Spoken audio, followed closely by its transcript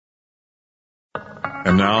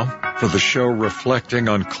And now, for the show reflecting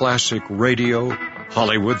on classic radio,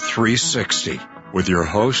 Hollywood 360, with your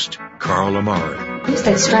host, Carl Amari. Who's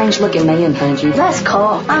that strange-looking man behind you? That's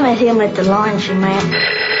Carl. I met him at the laundromat.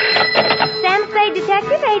 Sam Spade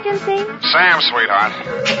Detective Agency. Sam, sweetheart.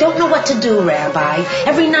 I don't know what to do, Rabbi.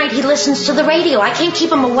 Every night he listens to the radio. I can't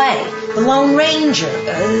keep him away. The Lone Ranger,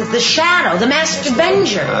 the Shadow, the Masked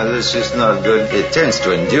Avenger. This is not good. It tends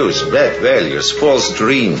to induce bad values, false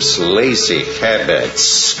dreams, lazy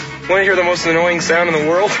habits. Want to hear the most annoying sound in the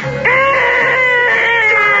world? Guys!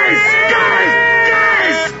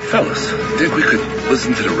 Fellas, think we could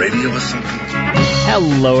listen to the radio or something?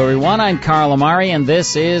 Hello, everyone. I'm Carl Amari, and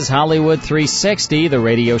this is Hollywood 360, the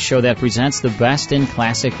radio show that presents the best in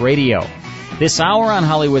classic radio. This hour on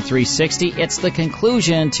Hollywood 360, it's the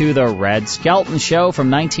conclusion to the Red Skelton Show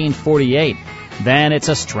from 1948. Then it's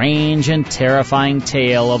a strange and terrifying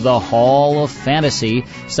tale of the Hall of Fantasy,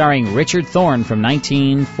 starring Richard Thorne from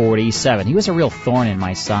 1947. He was a real thorn in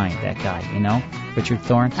my side, that guy, you know, Richard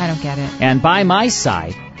Thorne. I don't get it. And by my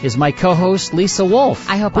side is my co-host Lisa Wolf.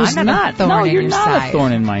 I hope I'm not a thorn in your side. No, you're not a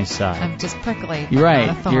thorn in my side. I'm just prickly. You're right.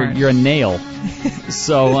 Not a thorn. You're a nail.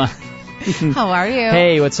 So. How are you?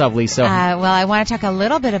 Hey, what's up, Lisa? Well, I want to talk a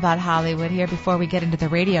little bit about Hollywood here before we get into the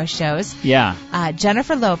radio shows. Yeah.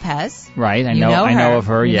 Jennifer Lopez. Right. I know of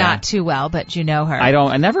her. Yeah. Not too well, but you know her.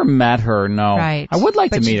 I never met her. No. Right. I would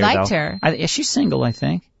like to meet her. But you liked her. Is she single? I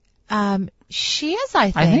think. She is,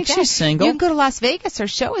 I think. I think she's single. You can go to Las Vegas. Her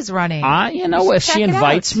show is running. If she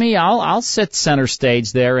invites me, I'll sit center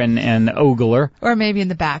stage there and ogle her. Or maybe in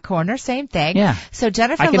the back corner. Same thing. Yeah. So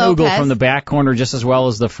Jennifer Lopez. I can ogle from the back corner just as well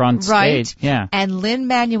as the front stage. Yeah. And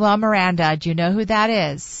Lin-Manuel Miranda. Do you know who that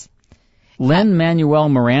is? Lin-Manuel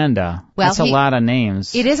Miranda. Well, that's a lot of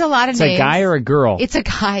names. It is a lot of names. It's a guy or a girl? It's a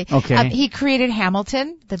guy. Okay. He created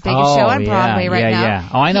Hamilton, the biggest show on Broadway right now. Yeah.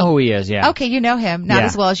 Oh, I know who he is, yeah. Okay, you know him. Not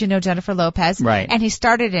as well as you know Jennifer Lopez. Right. And he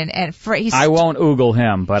started I won't oogle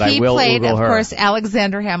him, but I will oogle her. He played, of course,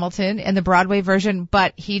 Alexander Hamilton in the Broadway version,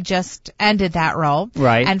 but he just ended that role.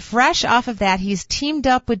 Right. And fresh off of that, he's teamed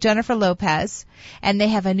up with Jennifer Lopez, and they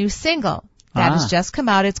have a new single that has just come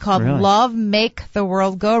out. It's called Love Make the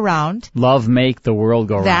World Go Round. Love Make the World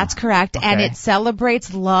Go Round. That's correct. Okay. And it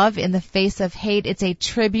celebrates love in the face of hate. It's a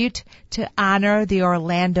tribute to honor the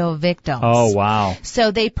Orlando victims. Oh, wow.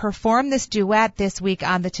 So they performed this duet this week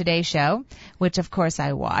on the Today Show, which, of course,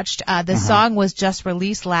 I watched. The song was just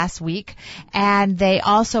released last week. And they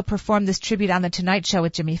also performed this tribute on the Tonight Show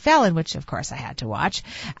with Jimmy Fallon, which, of course, I had to watch.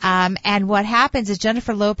 And what happens is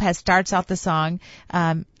Jennifer Lopez starts out the song,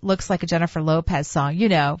 looks like a Jennifer Lopez song, you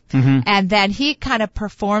know. Mm-hmm. And then he kind of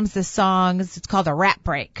performs the songs. It's called a rap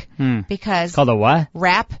break. Because it's called a what?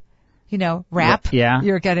 Rap. You know, rap. Yeah.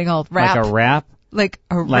 You're getting old. Rap. Like a rap? Like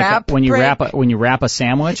a rap when you break. when you wrap a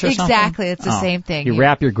sandwich or something? Exactly. It's the same thing. You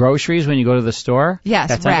wrap your groceries when you go to the store? Yes,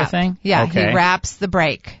 that type wrap. of thing? Yeah, okay. He wraps the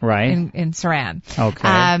break. Right. In saran.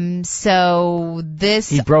 Okay. So this...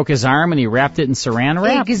 He broke his arm and he wrapped it in saran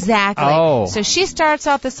wrap? Exactly. Oh. So she starts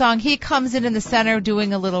out the song. He comes in the center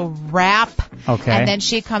doing a little rap. Okay. And then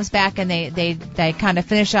she comes back and they kind of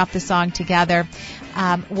finish off the song together.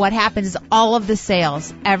 What happens is all of the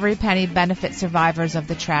sales, every penny benefits survivors of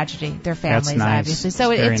the tragedy, their families, That's nice. obviously.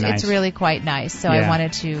 So it's really quite nice. So I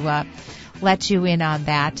wanted to let you in on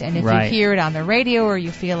that. And if you hear it on the radio or you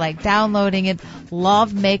feel like downloading it,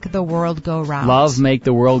 Love Make the World Go Round. Love Make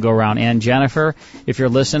the World Go Round. And Jennifer, if you're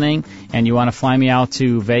listening and you want to fly me out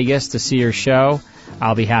to Vegas to see your show,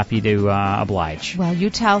 I'll be happy to oblige. Well, you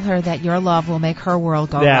tell her that your love will make her world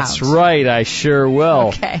go round. That's right, I sure will.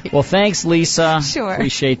 Okay. Well, thanks, Lisa. Sure.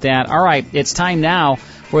 Appreciate that. All right, it's time now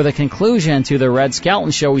for the conclusion to the Red Skelton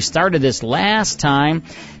Show. We started this last time.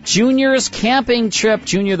 Junior's camping trip.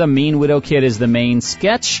 Junior the Mean Widow Kid is the main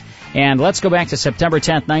sketch. And let's go back to September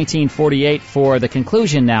 10th, 1948 for the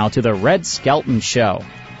conclusion now to the Red Skelton Show.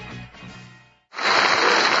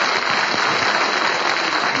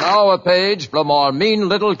 Now a page from our Mean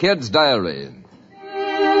Little Kid's diary.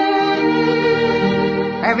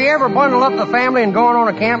 Have you ever bundled up the family and gone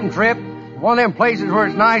on a camping trip? One of them places where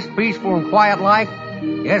it's nice, peaceful, and quiet like?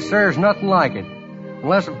 Yes, sir, there's nothing like it.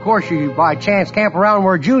 Unless, of course, you by chance camp around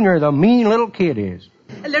where Junior, the mean little kid, is.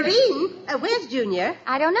 Lorene, where's Junior?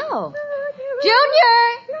 I don't know.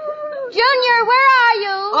 Junior! Junior, where are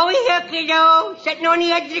you? Oh, here, kiddo. Sitting on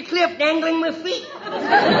the edge of the cliff, dangling my feet.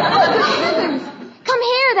 Heavens! Come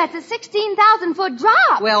here, that's a 16,000-foot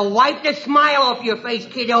drop. Well, wipe the smile off your face,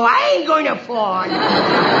 kiddo. I ain't going to fall.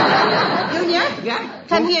 Junior? Yeah?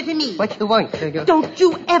 Come here to me. What you want, kiddo? Don't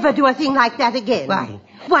you ever do a thing like that again. Why?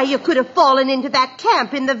 Why, you could have fallen into that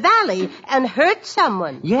camp in the valley and hurt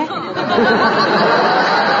someone. Yeah?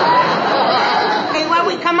 Hey, what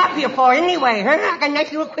here for anyway, huh? I got a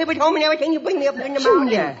nice little crib at home and everything. You bring me up here in the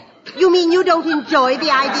Junior, you mean you don't enjoy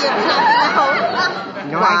the idea of camping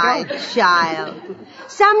home? No, Why, I don't. child.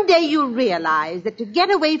 Someday you'll realize that to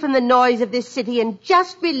get away from the noise of this city and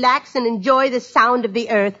just relax and enjoy the sound of the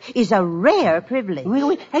earth is a rare privilege.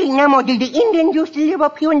 Really? Hey, Nemo, did the Indians used to live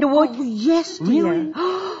up here in the woods? Oh, yes, dear. Really?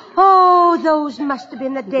 Oh, those must have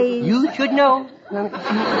been the days. You should know.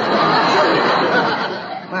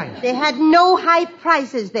 They had no high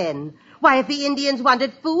prices then. Why, if the Indians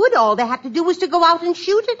wanted food, all they had to do was to go out and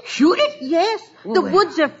shoot it. Shoot it? Yes. The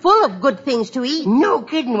woods are full of good things to eat. No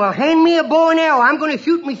kidding. Well, hand me a bow and arrow. I'm going to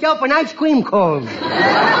shoot myself an ice cream cone. Stay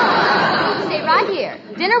right here.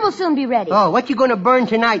 Dinner will soon be ready. Oh, what you going to burn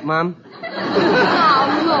tonight, Mom?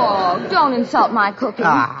 Now, look, don't insult my cooking.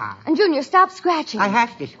 Ah. And Junior, stop scratching. I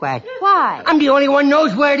have to scratch. Why? I'm the only one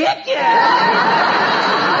knows where it is.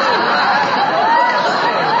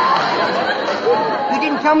 You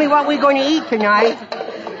didn't tell me what we're going to eat tonight.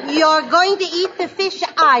 You're going to eat the fish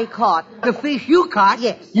I caught. The fish you caught?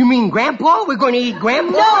 Yes. You mean Grandpa? We're going to eat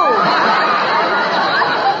Grandpa? No!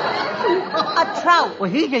 A trout. Well,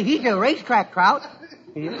 he's a racetrack trout.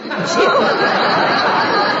 Mother,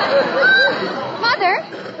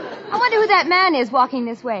 I wonder who that man is walking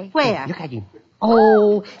this way. Where? Look at him.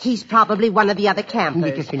 Oh, he's probably one of the other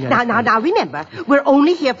campers. Now, remember, we're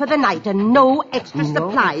only here for the night and no extra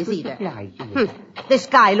supplies either. This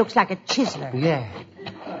guy looks like a chiseler. Yeah.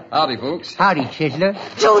 Howdy, folks. Howdy, chiseler.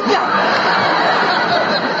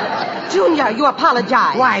 Junior, you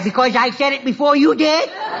apologize. Why, because I said it before you did?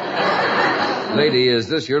 Lady, is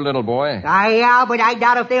this your little boy? Yeah, but I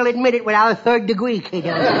doubt if they'll admit it without a third degree,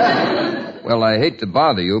 kiddo. Well, I hate to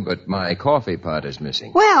bother you, but my coffee pot is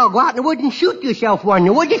missing. Well, go out in the woods and shoot yourself one.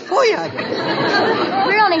 The woods is for you.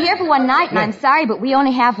 We're only here for one night, and I'm sorry, but we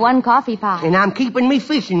only have one coffee pot. And I'm keeping me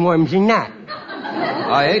fishing worms in that.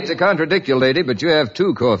 I hate to contradict you, lady, but you have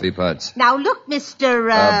two coffee pots. Now, look, Mr.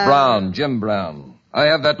 Brown, Jim Brown. I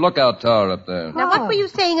have that lookout tower up there. Now, what were you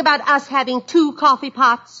saying about us having two coffee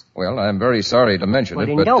pots? Well, I'm very sorry to mention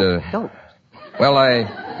it, but... Don't. Well,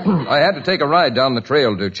 I had to take a ride down the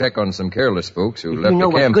trail to check on some careless folks who left you know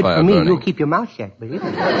the what's campfire good for me, burning. you'll keep your mouth shut, believe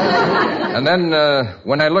it. And then,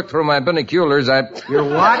 when I looked through my binoculars, Your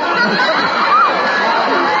what?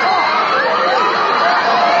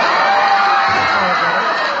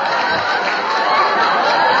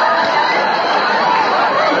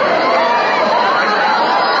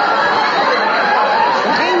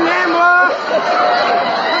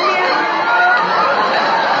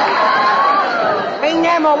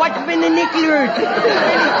 What's the binoculars?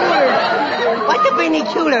 What's the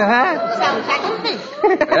binocular, huh? Sounds like a fish.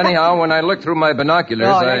 Anyhow, when I looked through my binoculars,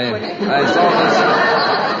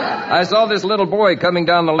 I saw this little boy coming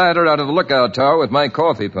down the ladder out of the lookout tower with my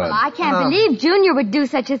coffee pot. Well, I can't believe Junior would do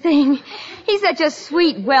such a thing. He's such a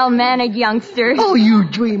sweet, well-mannered youngster. Oh, you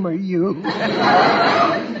dreamer, you.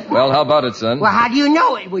 Well, how about it, son? Well, how do you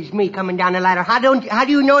know it was me coming down the ladder? How do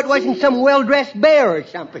you know it wasn't some well-dressed bear or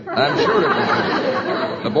something? I'm sure it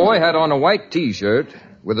was. The boy had on a white T-shirt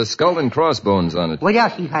with a skull and crossbones on it. What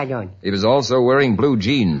else he had on? He was also wearing blue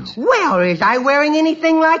jeans. Well, is I wearing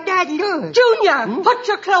anything like that? Look. Junior, put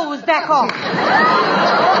your clothes back on.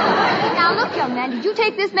 Now, look, young man, did you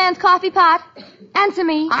take this man's coffee pot? Answer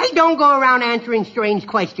me. I don't go around answering strange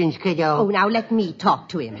questions, kiddo. Oh, now let me talk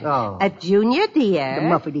to him. Oh. Junior, dear. The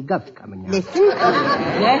muffety guff's coming now. Listen.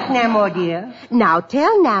 Yes, Namo, dear. Now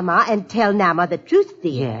tell Nama and tell Nama the truth,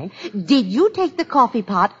 dear. Yes? Did you take the coffee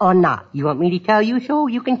pot or not? You want me to tell you so?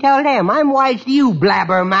 You can tell them. I'm wise to you,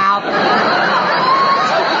 blabbermouth.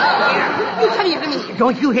 You come here to me.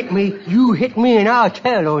 Don't you hit me. You hit me and I'll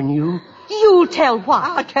tell on you. You'll tell what?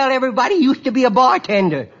 I'll tell everybody you used to be a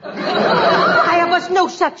bartender. I was no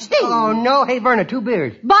such thing. Oh, no. Hey, Verna, 2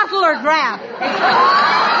 beers. Bottle or draft?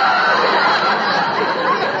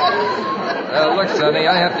 Look, Sonny,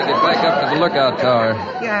 I have to get back up to the lookout tower.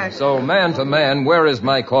 Yes. So, man to man, where is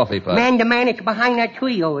my coffee pot? Man to man, it's behind that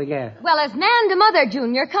tree over there. Well, as man to mother,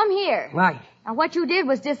 Junior, come here. Right. Now, what you did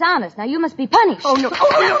was dishonest. Now, you must be punished. Oh, no.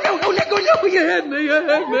 Oh, no, let go. No, you had me.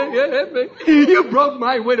 You broke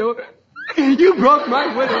my widow. You broke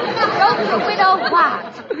my widow. Broke the widow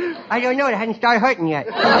what? I don't know. It hadn't started hurting yet.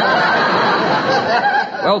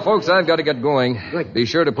 Well, folks, I've got to get going. Good. Be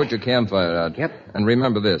sure to put your campfire out. Yep. And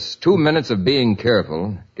remember this. 2 minutes of being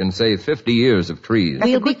careful can save 50 years of trees.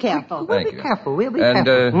 We'll be careful. Thank you. We'll be and,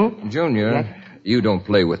 careful. Junior, Yes? you don't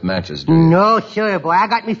play with matches, do you? No, sir, boy. I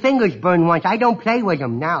got my fingers burned once. I don't play with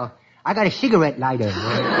them now. I got a cigarette lighter.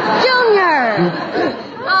 Junior!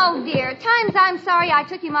 Oh, dear. Times I'm sorry I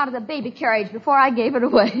took him out of the baby carriage before I gave it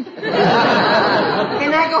away. Can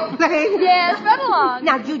I go play? Yes, run along.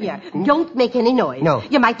 Now, Junior, don't make any noise. No.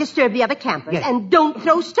 You might disturb the other campers. Yes. And don't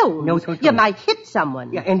throw stones. No stones. You might hit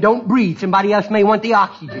someone. Yeah, and don't breathe. Somebody else may want the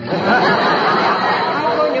oxygen.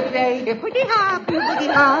 I'm going to play hippity-hop,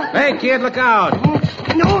 hippity-hop. Hey, kid, look out.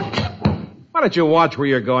 No. Why don't you watch where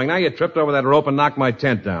you're going? Now you tripped over that rope and knocked my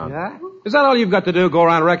tent down. Yeah? Is that all you've got to do, go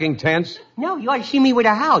around wrecking tents? No, you ought to see me with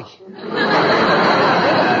a house.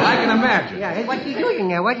 I can imagine. Yeah, hey, what you doing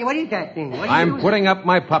there? What is that thing? What are you I'm doing? putting up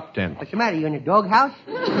my pup tent. What's the matter? You in a doghouse?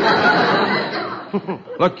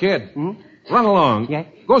 Look, kid, run along. Yeah?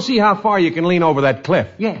 Go see how far you can lean over that cliff.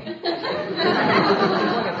 Yeah.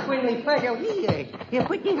 What a friendly puzzle here.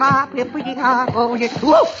 Hippity-hop, hippity-hop. Oh, yes.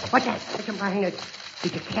 Whoa! What's that? What's behind it?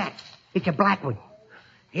 It's a cat. It's a black one.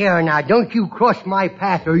 Here, now, don't you cross my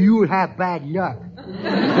path or you'll have bad luck.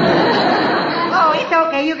 Oh, it's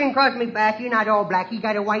okay. You can cross me path. You're not all black. You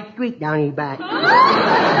got a white streak down his back.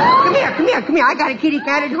 Come here. I got a kitty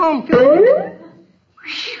cat at home, too.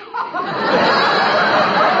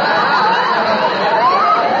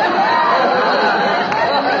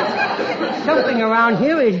 Something around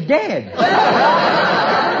here is dead.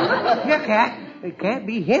 Your cat. It can't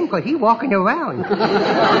be him because he's walking around.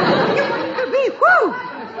 Whew.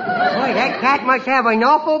 Boy, that cat must have an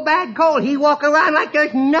awful bad cold. He walk around like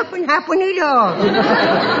there's nothing happening at all.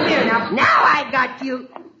 Here, now I got you.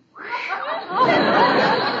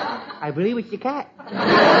 I believe it's the cat.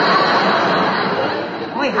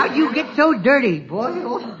 Boy, how'd you get so dirty? Boy,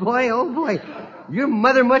 oh boy, oh boy. Your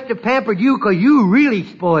mother must have pampered you because you really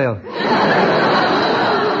spoiled.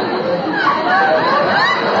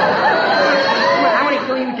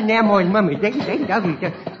 Namoy's mummy. They love you.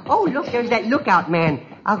 Oh, look, there's that lookout man.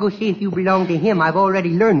 I'll go see if you belong to him. I've already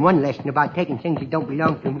learned one lesson about taking things that don't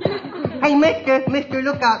belong to me. Hey, Mr.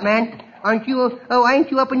 Lookout Man, ain't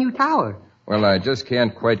you up in your tower? Well, I just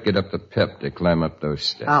can't quite get up the pep to climb up those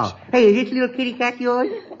steps. Oh. Hey, is this little kitty cat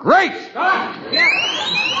yours? Great! Yeah.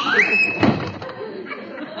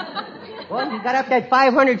 Well, you got up that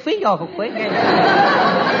 500 feet awful quick.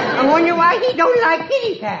 I wonder why he don't like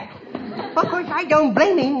kitty cats. Of course, I don't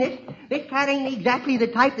blame him. This cat ain't exactly the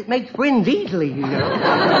type that makes friends easily, you know.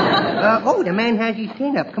 The man has his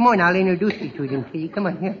tent up. Come on, I'll introduce you to him, kitty. Come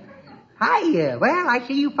on here. Hi, well, I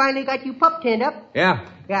see you finally got your pup tent up. Yeah.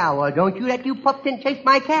 Yeah, well, don't you let your pup tent chase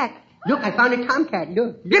my cat. Look, I found a tomcat.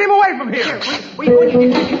 Look. Get him away from here. Where you going?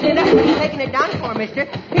 You just tent up. What are you taking it down for, mister?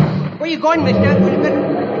 Where you going, mister?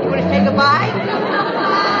 You want to say goodbye?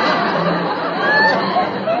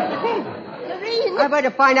 I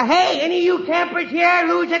better find a... Hey, any of you campers here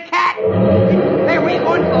lose a cat? Hey, where you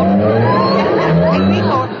going, folks?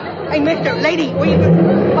 Hey, mister, lady, where you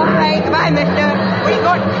going? Bye, mister. Where you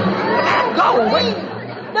going? Go.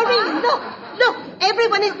 Marie, look.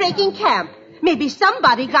 Everyone is breaking camp. Maybe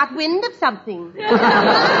somebody got wind of something. No,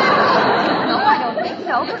 I don't think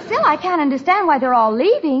so. But still, I can't understand why they're all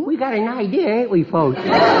leaving. We got an idea, ain't we, folks?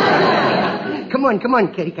 Come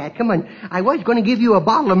on, kitty cat, come on. I was going to give you a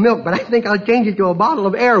bottle of milk, but I think I'll change it to a bottle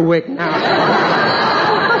of Airwick now.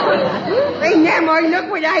 Hey, Namoy, look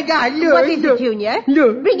what I got. Look. What is it, Junior?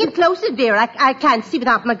 Look. Bring it closer, dear. I can't see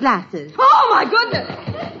without my glasses. Oh, my goodness.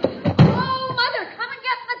 Oh, Mother, come and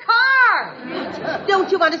get in the car. Don't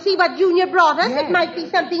you want to see what Junior brought us? Yeah. It might be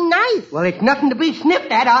something nice. Well, it's nothing to be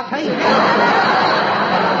sniffed at, I'll tell you.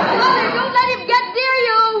 Mother, don't let him get near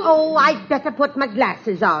you. Oh, I'd better put my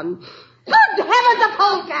glasses on. Good heavens of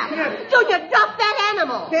polecat! Junior, drop that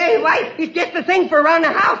animal! Hey, wife, it's just the thing for around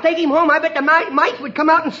the house. Take him home. I bet the mice would come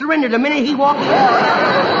out and surrender the minute he walked in.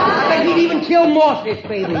 I bet he'd even kill Moss, this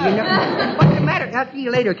baby, you know. What's the matter? I'll see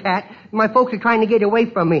you later, cat. My folks are trying to get away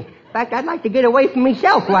from me. In fact, I'd like to get away from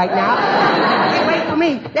myself right now. Get away from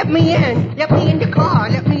me. Let me in. Let me in the car.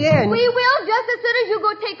 Let me in. We will just as soon as you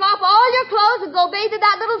go take off all your clothes and go bathe in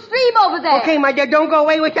that little stream over there. Okay, my dear, don't go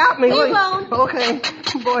away without me. We won't. Okay.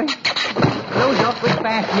 Boy. Close up with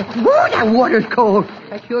fast. Whoa, that water's cold.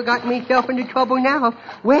 I sure got myself into trouble now.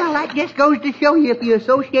 Well, that just goes to show you if you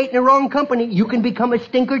associate in the wrong company, you can become a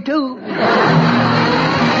stinker, too.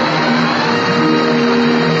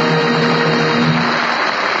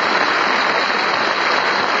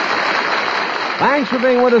 Thanks for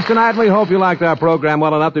being with us tonight. We hope you liked our program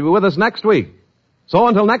well enough to be with us next week. So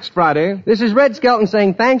until next Friday, this is Red Skelton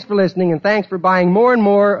saying thanks for listening and thanks for buying more and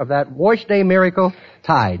more of that Wash Day Miracle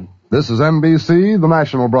Tide. This is NBC, the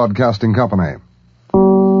National Broadcasting Company.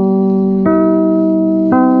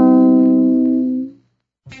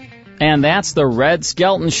 And that's the Red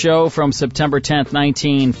Skelton Show from September 10th,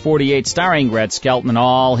 1948, starring Red Skelton and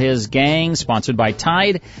all his gang, sponsored by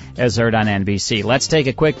Tide, as heard on NBC. Let's take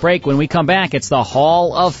a quick break. When we come back, it's the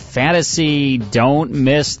Hall of Fantasy. Don't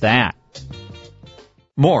miss that.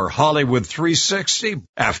 More Hollywood 360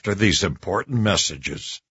 after these important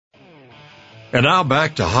messages. And now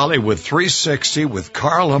back to Hollywood 360 with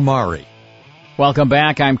Carl Amari. Welcome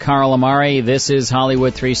back. I'm Carl Amari. This is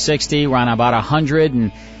Hollywood 360. We're on about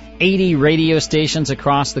 180 radio stations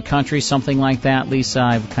across the country, something like that. Lisa,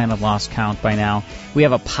 I've kind of lost count by now. We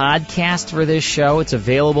have a podcast for this show. It's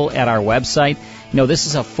available at our website. You know, this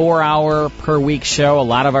is a 4-hour per week show. A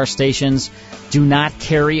lot of our stations do not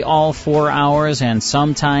carry all 4 hours, and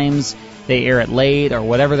sometimes they air it late or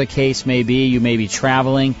whatever the case may be. You may be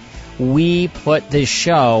traveling. We put this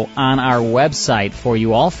show on our website for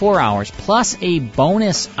you, all 4 hours, plus a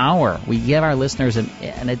bonus hour. We give our listeners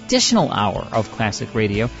an additional hour of classic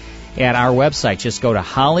radio at our website. Just go to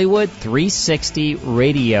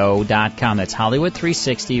Hollywood360radio.com. That's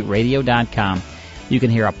Hollywood360radio.com. You can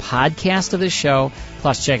hear a podcast of the show,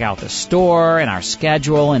 plus check out the store and our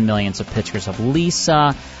schedule and millions of pictures of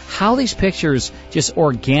Lisa. How these pictures just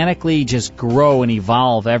organically just grow and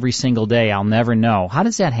evolve every single day, I'll never know. How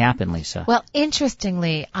does that happen, Lisa? Well,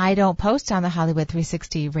 interestingly, I don't post on the Hollywood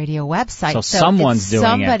 360 radio website. So someone's doing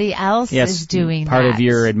somebody it. else is doing part that. of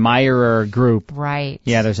your admirer group. Right.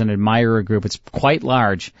 Yeah, there's an admirer group. It's quite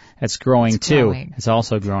large. It's growing, too. It's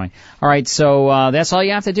also growing. All right, so that's all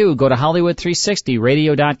you have to do. Go to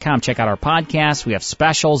Hollywood360radio.com. Check out our podcast. We have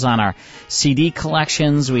specials on our CD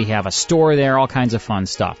collections. We have a store there, all kinds of fun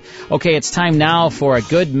stuff. Okay, it's time now for a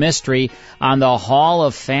good mystery on the Hall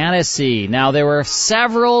of Fantasy. Now, there were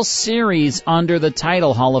several series under the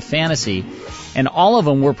title Hall of Fantasy, and all of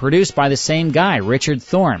them were produced by the same guy, Richard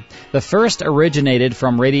Thorne. The first originated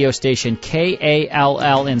from radio station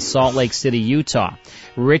KALL in Salt Lake City, Utah.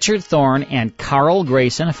 Richard Thorne and Carl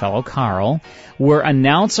Grayson, a fellow Carl, were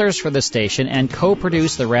announcers for the station and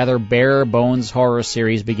co-produced the rather bare-bones horror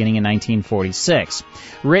series beginning in 1946.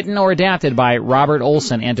 Written or adapted by Robert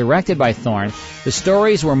Olson and directed by Thorne, the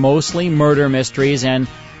stories were mostly murder mysteries, and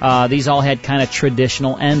these all had kind of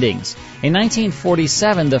traditional endings. In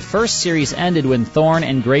 1947, the first series ended when Thorne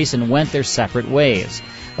and Grayson went their separate ways.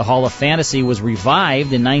 The Hall of Fantasy was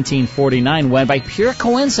revived in 1949 when, by pure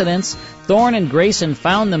coincidence, Thorne and Grayson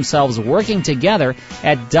found themselves working together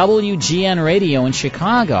at WGN Radio in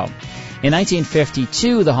Chicago. In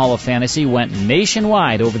 1952, the Hall of Fantasy went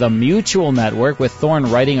nationwide over the Mutual Network, with Thorne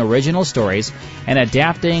writing original stories and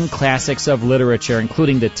adapting classics of literature,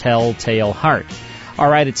 including The Telltale Heart. All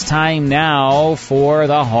right, it's time now for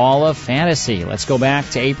the Hall of Fantasy. Let's go back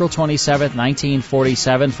to April 27th,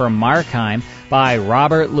 1947 for Markheim by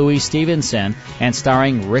Robert Louis Stevenson and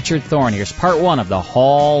starring Richard Thorne. Here's part one of the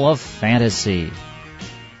Hall of Fantasy.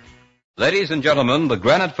 Ladies and gentlemen, the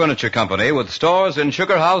Granite Furniture Company, with stores in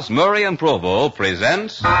Sugar House, Murray, and Provo,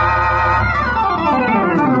 presents the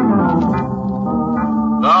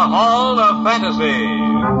Hall of Fantasy.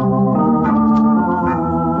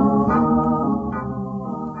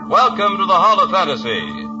 Welcome to the Hall of Fantasy.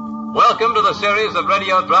 Welcome to the series of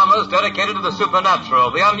radio dramas dedicated to the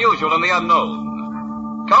supernatural, the unusual, and the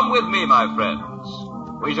unknown. Come with me, my friends.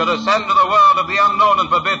 We shall ascend to the world of the unknown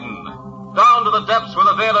and forbidden, down to the depths where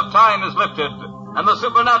the veil of time is lifted, and the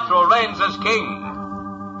supernatural reigns as king.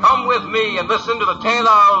 Come with me and listen to the tale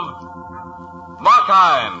of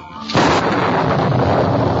Markheim.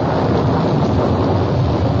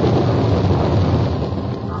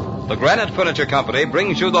 The Granite Furniture Company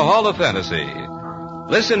brings you the Hall of Fantasy.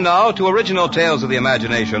 Listen now to original tales of the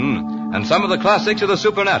imagination and some of the classics of the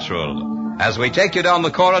supernatural as we take you down the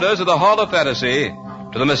corridors of the Hall of Fantasy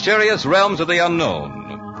to the mysterious realms of the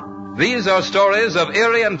unknown. These are stories of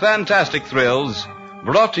eerie and fantastic thrills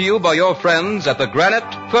brought to you by your friends at the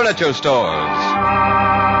Granite Furniture Stores.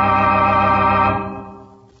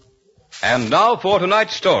 And now for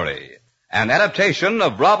tonight's story, an adaptation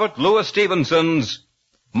of Robert Louis Stevenson's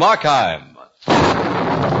Markheim.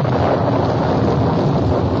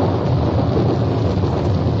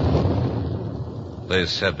 They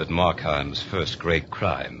said that Markheim's first great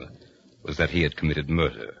crime was that he had committed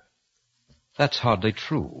murder. That's hardly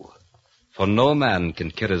true, for no man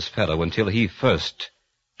can kill his fellow until he first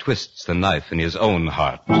twists the knife in his own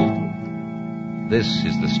heart. This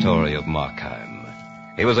is the story of Markheim.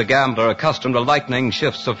 He was a gambler accustomed to lightning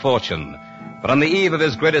shifts of fortune. But on the eve of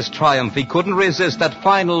his greatest triumph, he couldn't resist that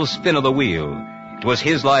final spin of the wheel. It was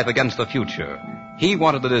his life against the future. He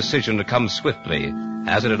wanted the decision to come swiftly,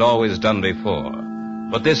 as it had always done before.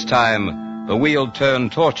 But this time, the wheel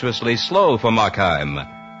turned tortuously slow for Markheim,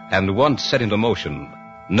 and once set into motion,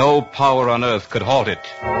 No power on earth could halt it.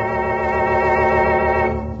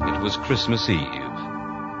 It was Christmas Eve.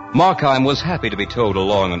 Markheim was happy to be towed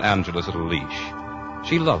along on Angela's little leash.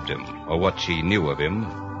 She loved him, or what she knew of him.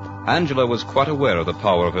 Angela was quite aware of the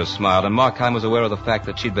power of her smile, and Markheim was aware of the fact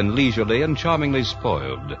that she'd been leisurely and charmingly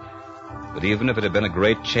spoiled. But even if it had been a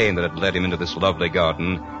great chain that had led him into this lovely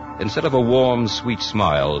garden, instead of a warm, sweet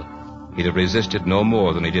smile, he'd have resisted no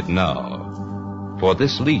more than he did now. For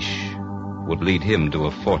this leash would lead him to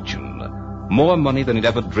a fortune. More money than he'd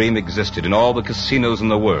ever dreamed existed in all the casinos in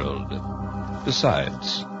the world.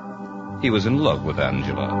 Besides, he was in love with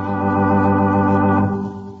Angela.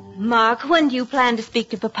 Mark, when do you plan to speak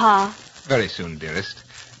to Papa? Very soon, dearest.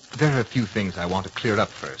 There are a few things I want to clear up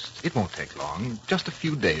first. It won't take long. Just a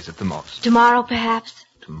few days at the most. Tomorrow, perhaps?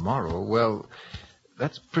 Tomorrow? Well,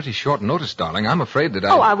 that's pretty short notice, darling. I'm afraid that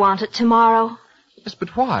I want it tomorrow. Yes,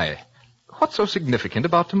 but why? What's so significant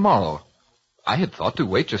about tomorrow? I had thought to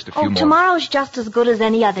wait just a few more... Tomorrow's just as good as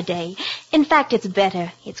any other day. In fact, it's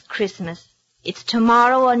better. It's Christmas. It's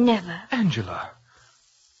tomorrow or never. Angela,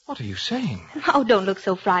 what are you saying? Oh, don't look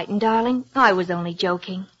so frightened, darling. I was only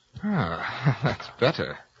joking. Ah, that's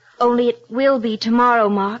better. Only it will be tomorrow,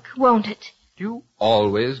 Mark, won't it? You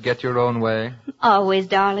always get your own way? Always,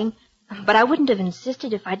 darling. But I wouldn't have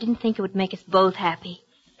insisted if I didn't think it would make us both happy.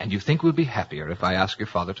 And you think we'll be happier if I ask your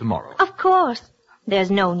father tomorrow? Of course.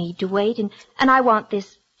 There's no need to wait, and I want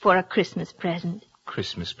this for a Christmas present.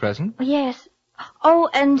 Christmas present? Yes. Oh,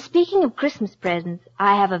 and speaking of Christmas presents,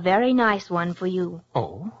 I have a very nice one for you.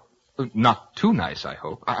 Oh? Not too nice, I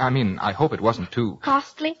hope. I hope it wasn't too...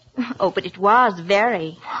 Costly? Oh, but it was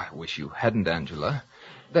very. I wish you hadn't, Angela.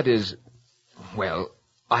 That is... Well,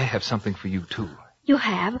 I have something for you, too. You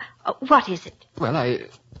have? What is it? Well,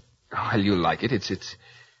 you'll like it.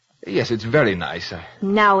 Yes, it's very nice.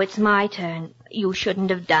 Now it's my turn. You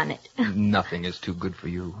shouldn't have done it. Nothing is too good for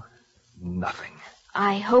you. Nothing.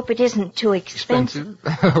 I hope it isn't too expensive.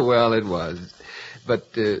 Well, it was. But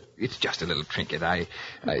it's just a little trinket.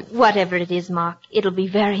 Whatever it is, Mark, it'll be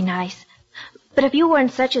very nice. But if you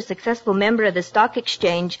weren't such a successful member of the stock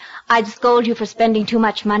exchange, I'd scold you for spending too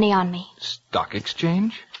much money on me. Stock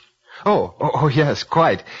exchange? Oh, yes,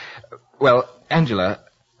 quite. Well, Angela,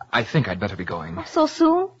 I think I'd better be going. So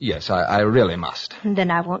soon? Yes, I really must. Then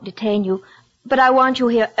I won't detain you. But I want you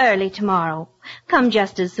here early tomorrow. Come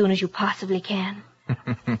just as soon as you possibly can.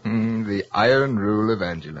 The iron rule of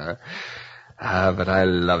Angela. But I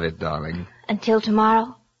love it, darling. Until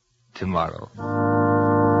tomorrow? Tomorrow.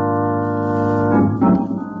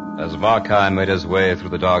 As Markheim made his way through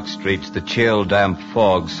the dark streets, the chill, damp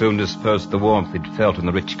fog soon dispersed the warmth he'd felt in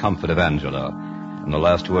the rich comfort of Angela. And the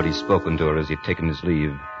last word he'd spoken to her as he'd taken his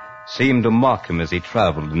leave seemed to mock him as he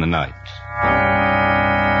traveled in the night.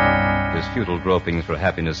 His futile gropings for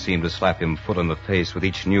happiness seemed to slap him full in the face with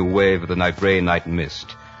each new wave of the gray night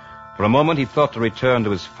mist. For a moment he thought to return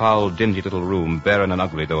to his foul, dingy little room, barren and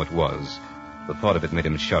ugly though it was. The thought of it made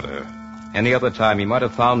him shudder. Any other time he might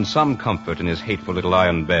have found some comfort in his hateful little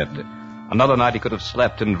iron bed. Another night he could have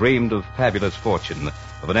slept and dreamed of fabulous fortune,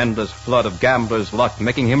 of an endless flood of gambler's luck,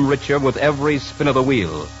 making him richer with every spin of the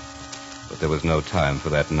wheel. But there was no time for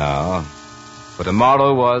that now. For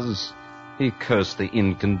tomorrow was... He cursed the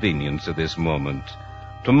inconvenience of this moment.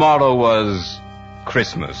 Tomorrow was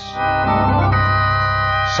Christmas.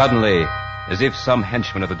 Suddenly, as if some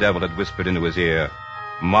henchman of the devil had whispered into his ear,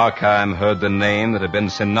 Markheim heard the name that had been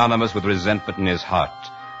synonymous with resentment in his heart.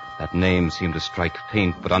 That name seemed to strike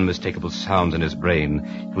faint but unmistakable sounds in his brain.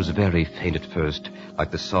 It was very faint at first, like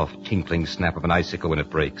the soft tinkling snap of an icicle when it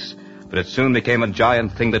breaks. But it soon became a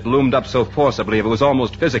giant thing that loomed up so forcibly it was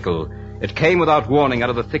almost physical. It came without warning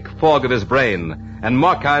out of the thick fog of his brain, and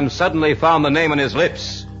Markheim suddenly found the name on his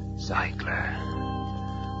lips. Ziegler.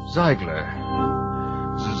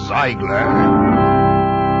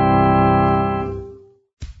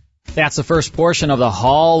 That's the first portion of the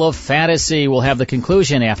Hall of Fantasy. We'll have the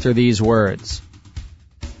conclusion after these words.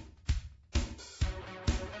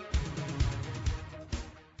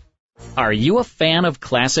 Are you a fan of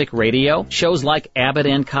classic radio? Shows like Abbott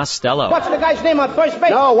and Costello. What's the guy's name on first base?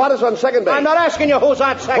 No, what is on second base? I'm not asking you who's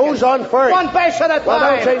on second. Who's on first? One base at a time. Well,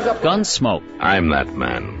 don't change the... Gunsmoke. I'm that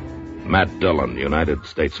man. Matt Dillon, United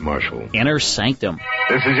States Marshal. Inner Sanctum.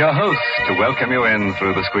 This is your host to welcome you in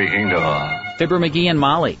through the squeaking door. Fibber McGee and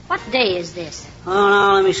Molly. What day is this? Oh,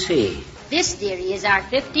 now, let me see. This, dearie, is our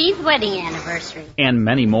 15th wedding anniversary. And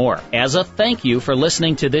many more. As a thank you for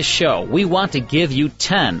listening to this show, we want to give you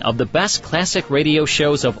 10 of the best classic radio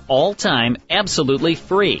shows of all time absolutely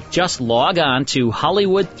free. Just log on to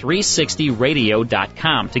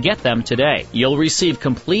Hollywood360radio.com to get them today. You'll receive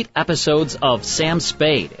complete episodes of Sam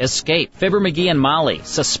Spade, Escape, Fibber McGee and Molly,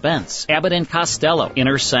 Suspense, Abbott and Costello,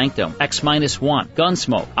 Inner Sanctum, X-1,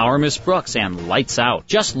 Gunsmoke, Our Miss Brooks, and Lights Out.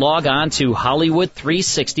 Just log on to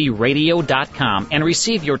Hollywood360radio.com and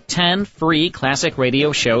receive your 10 free classic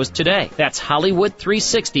radio shows today. That's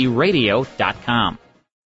Hollywood360radio.com.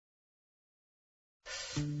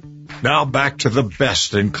 Now back to the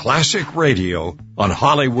best in classic radio on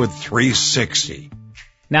Hollywood 360.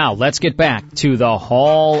 Now let's get back to the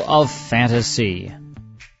Hall of Fantasy.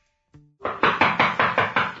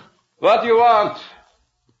 What do you want?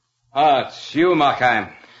 It's you,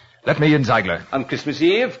 Markheim. Let me in, Ziegler. On Christmas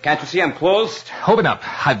Eve? Can't you see I'm closed? Open up.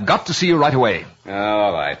 I've got to see you right away.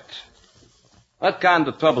 All right. What kind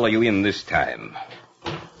of trouble are you in this time?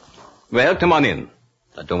 Well, come on in.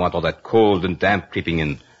 I don't want all that cold and damp creeping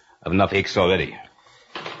in. I've enough aches already.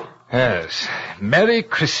 Yes. Merry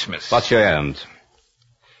Christmas. What's your errand?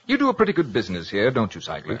 You do a pretty good business here, don't you,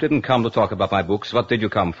 Ziegler? You didn't come to talk about my books. What did you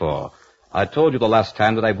come for? I told you the last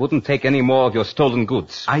time that I wouldn't take any more of your stolen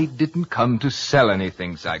goods. I didn't come to sell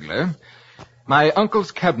anything, Ziegler. My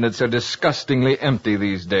uncle's cabinets are disgustingly empty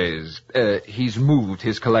these days. He's moved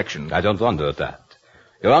his collection. I don't wonder at that.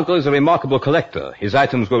 Your uncle is a remarkable collector. His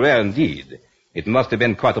items were rare indeed. It must have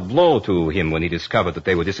been quite a blow to him when he discovered that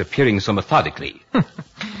they were disappearing so methodically.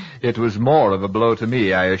 It was more of a blow to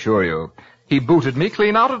me, I assure you. He booted me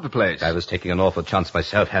clean out of the place. I was taking an awful chance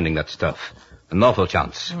myself handling that stuff. An awful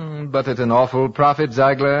chance. But at an awful profit,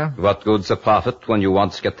 Ziegler. What good's a profit when you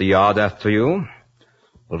once get the yard after you?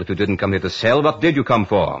 Well, if you didn't come here to sell, what did you come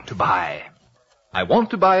for? To buy. I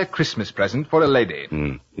want to buy a Christmas present for a lady.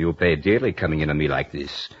 You pay dearly coming in on me like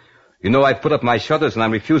this. You know I've put up my shutters and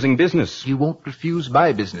I'm refusing business. You won't refuse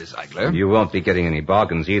my business, Ziegler. You won't be getting any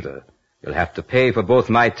bargains either. You'll have to pay for both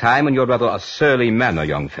my time and your rather a surly manner,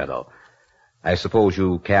 young fellow. I suppose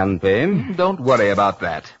you can pay? Don't worry about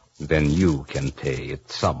that. Then you can pay.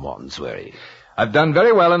 It's someone's worry. I've done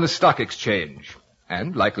very well in the stock exchange.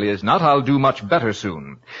 And, likely as not, I'll do much better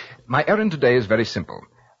soon. My errand today is very simple.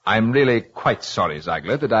 I'm really quite sorry,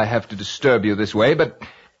 Ziegler, that I have to disturb you this way, but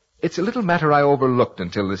it's a little matter I overlooked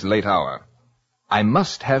until this late hour. I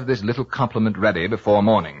must have this little compliment ready before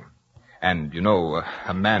morning. And, you know,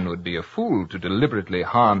 a man would be a fool to deliberately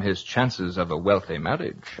harm his chances of a wealthy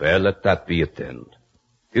marriage. Well, let that be it then.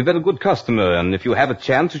 You've been a good customer, and if you have a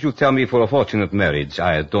chance, you should tell me for a fortunate marriage.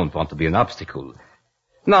 I don't want to be an obstacle.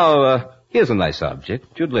 Now, here's a nice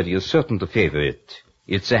object. Your lady is certain to favor it.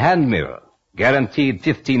 It's a hand mirror. Guaranteed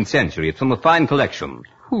 15th century. It's from a fine collection.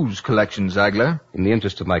 Whose collection, Ziegler? In the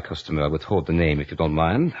interest of my customer, I withhold the name, if you don't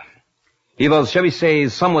mind. He was, shall we say,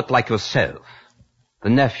 somewhat like yourself. The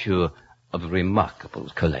nephew of a remarkable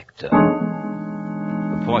collector.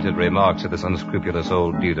 The pointed remarks of this unscrupulous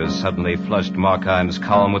old dealer suddenly flushed Markheim's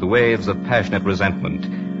calm with waves of passionate resentment.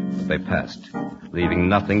 But they passed, leaving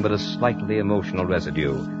nothing but a slightly emotional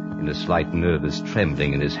residue and a slight nervous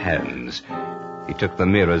trembling in his hands. He took the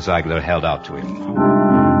mirror Ziegler held out to him.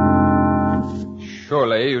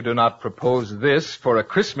 Surely you do not propose this for a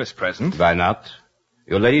Christmas present? Why not?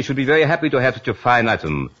 Your lady should be very happy to have such a fine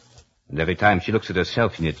item. And every time she looks at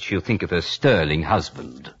herself in it, she'll think of her sterling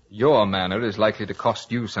husband. Your manner is likely to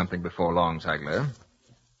cost you something before long, Ziegler.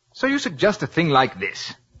 So you suggest a thing like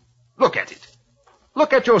this. Look at it.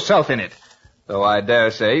 Look at yourself in it. Though I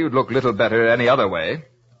dare say you'd look little better any other way.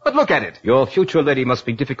 But look at it. Your future lady must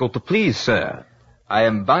be difficult to please, sir. I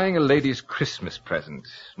am buying a lady's Christmas present,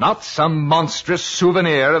 not some monstrous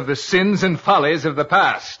souvenir of the sins and follies of the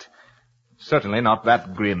past. Certainly not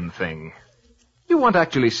that grim thing. You weren't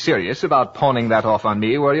actually serious about pawning that off on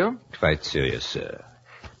me, were you? Quite serious, sir.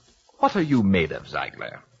 What are you made of,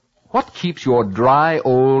 Ziegler? What keeps your dry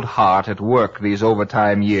old heart at work these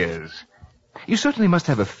overtime years? You certainly must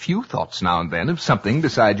have a few thoughts now and then of something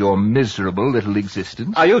beside your miserable little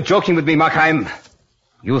existence. Are you joking with me, Markheim?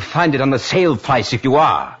 You'll find it on the sale price if you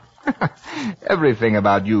are. Everything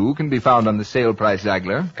about you can be found on the sale price,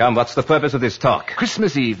 Ziegler. Come, what's the purpose of this talk?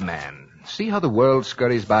 Christmas Eve, man. See how the world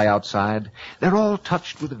scurries by outside? They're all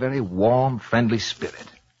touched with a very warm, friendly spirit.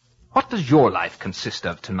 What does your life consist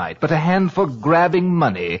of tonight but a hand for grabbing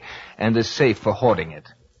money and a safe for hoarding it?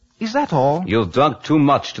 Is that all? You've drunk too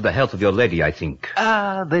much to the health of your lady, I think.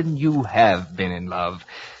 Then you have been in love.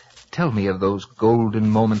 Tell me of those golden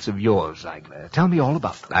moments of yours, Ziegler. Tell me all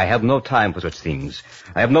about them. I have no time for such things.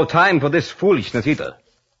 I have no time for this foolishness either.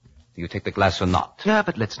 You take the glass or not? Yeah,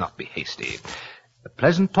 but let's not be hasty. A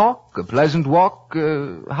pleasant talk, a pleasant walk,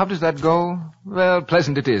 how does that go? Well,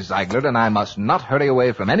 pleasant it is, Ziegler, and I must not hurry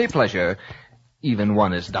away from any pleasure, even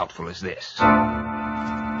one as doubtful as this.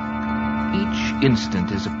 Each instant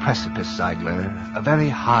is a precipice, Ziegler, a very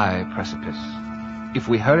high precipice. If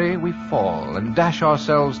we hurry, we fall and dash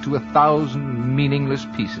ourselves to 1,000 meaningless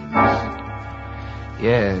pieces.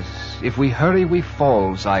 Yes, if we hurry, we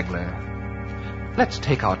fall, Ziegler. Let's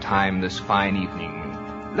take our time this fine evening.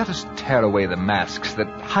 Let us tear away the masks that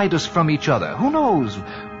hide us from each other. Who knows?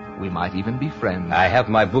 We might even be friends. I have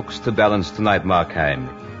my books to balance tonight, Markheim.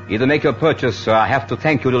 Either make your purchase, or I have to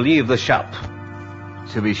thank you to leave the shop.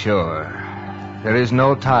 To be sure. There is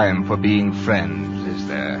no time for being friends, is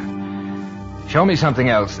there? Show me something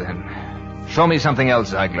else, then. Show me something else,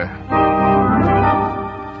 Ziegler.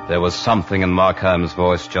 There was something in Markheim's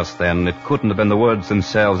voice just then. It couldn't have been the words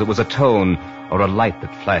themselves. It was a tone or a light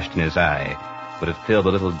that flashed in his eye. But it filled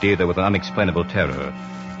the little dealer with an unexplainable terror.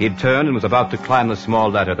 He'd turned and was about to climb the small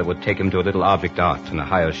ladder that would take him to a little object art on a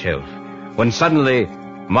higher shelf, when suddenly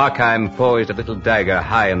Markheim poised a little dagger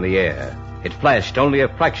high in the air. It flashed only a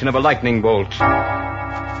fraction of a lightning bolt.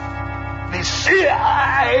 This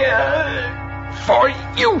for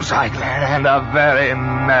you, Ziegler, and a very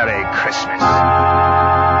Merry Christmas.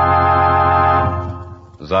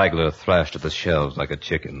 Ziegler thrashed at the shelves like a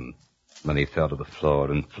chicken. Then he fell to the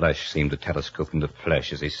floor, and flesh seemed to telescope into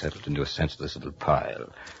flesh as he settled into a senseless little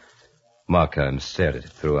pile. Markheim stared at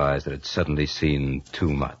it through eyes that had suddenly seen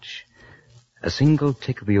too much. A single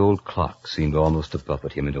tick of the old clock seemed almost to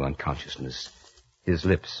buffet him into unconsciousness. His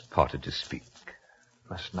lips parted to speak.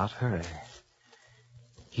 Must not hurry.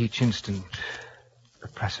 Each instant, a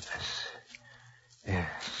precipice.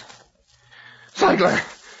 Yes. Ziegler!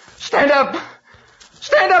 Stand up!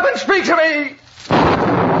 Stand up and speak to me!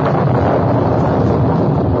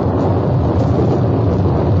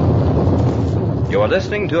 You are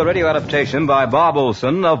listening to a radio adaptation by Bob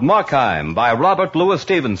Olson of Markheim by Robert Louis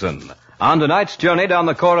Stevenson on tonight's journey down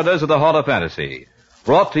the corridors of the Hall of Fantasy.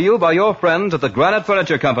 Brought to you by your friends at the Granite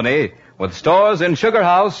Furniture Company with stores in Sugar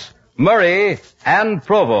House, Murray, and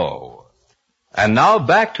Provo. And now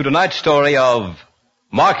back to tonight's story of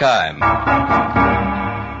Markheim.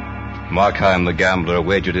 Markheim the gambler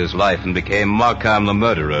wagered his life and became Markheim the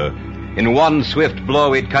murderer. In one swift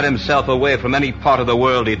blow, he'd cut himself away from any part of the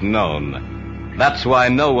world he'd known. That's why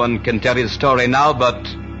no one can tell his story now but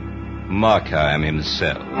Markheim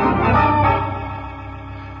himself.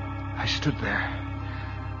 I stood there,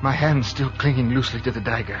 my hand still clinging loosely to the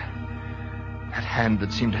dagger. That hand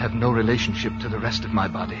that seemed to have no relationship to the rest of my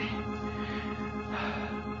body.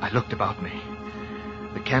 I looked about me.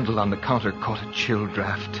 The candle on the counter caught a chill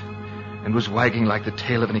draft and was wagging like the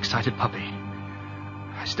tail of an excited puppy.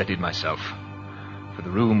 I steadied myself, for the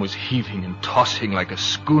room was heaving and tossing like a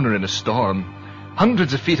schooner in a storm.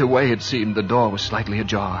 Hundreds of feet away, it seemed, the door was slightly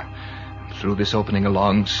ajar. And through this opening, a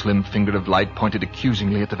long, slim finger of light pointed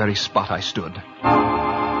accusingly at the very spot I stood.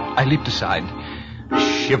 I leaped aside. A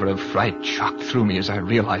shiver of fright shocked through me as I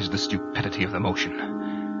realized the stupidity of the motion.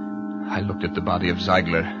 I looked at the body of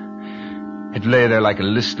Ziegler. It lay there like a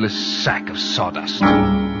listless sack of sawdust.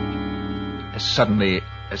 As suddenly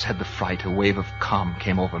as had the fright, a wave of calm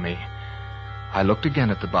came over me. I looked again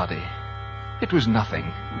at the body. It was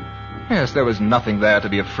nothing. Yes, there was nothing there to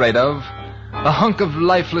be afraid of. A hunk of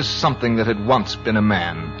lifeless something that had once been a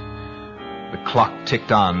man. The clock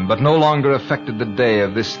ticked on, but no longer affected the day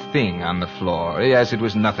of this thing on the floor. Yes, it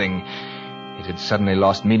was nothing. It had suddenly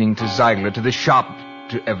lost meaning to Ziegler, to the shop,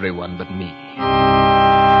 to everyone but me.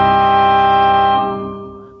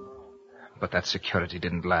 But that security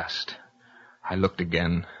didn't last. I looked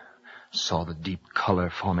again, saw the deep color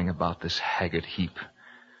forming about this haggard heap.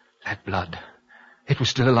 That blood. It was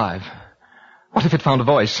still alive. What if it found a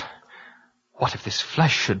voice? What if this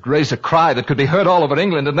flesh should raise a cry that could be heard all over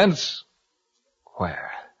England and thence...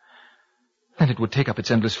 Where? Then it would take up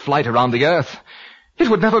its endless flight around the earth. It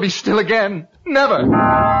would never be still again. Never.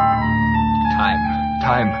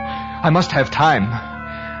 Time. I must have time.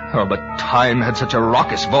 Oh, but time had such a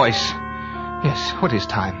raucous voice. Yes, what is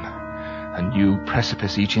time? A new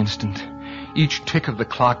precipice each instant. Each tick of the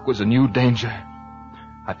clock was a new danger.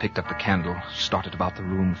 I picked up the candle, started about the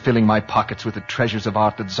room, filling my pockets with the treasures of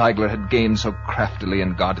art that Ziegler had gained so craftily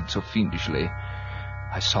and guarded so fiendishly.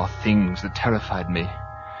 I saw things that terrified me,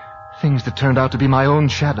 things that turned out to be my own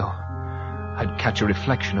shadow. I'd catch a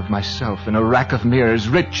reflection of myself in a rack of mirrors,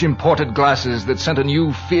 rich imported glasses that sent a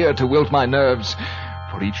new fear to wilt my nerves.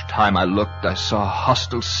 For each time I looked, I saw a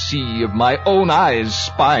hostile sea of my own eyes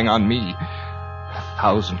spying on me.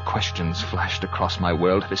 1,000 questions flashed across my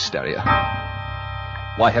world of hysteria.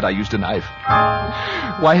 Why had I used a knife?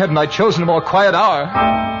 Why hadn't I chosen a more quiet hour?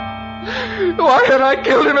 Why had I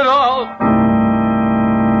killed him at all?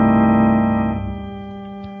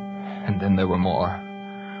 And then there were more.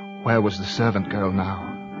 Where was the servant girl now?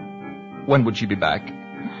 When would she be back?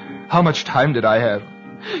 How much time did I have?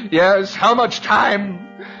 Yes, how much time?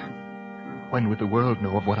 When would the world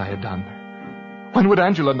know of what I had done? When would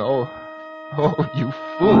Angela know? Oh, you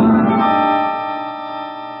fool.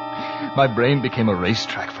 My brain became a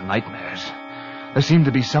racetrack for nightmares. There seemed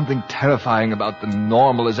to be something terrifying about the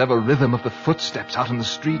normal-as-ever rhythm of the footsteps out in the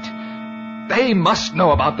street. They must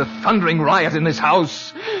know about the thundering riot in this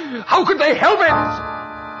house. How could they help it?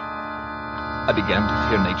 I began to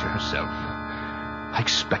fear nature herself. I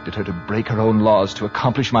expected her to break her own laws to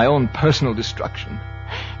accomplish my own personal destruction.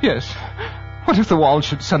 Yes, what if the walls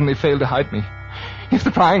should suddenly fail to hide me? If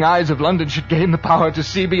the prying eyes of London should gain the power to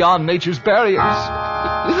see beyond nature's barriers?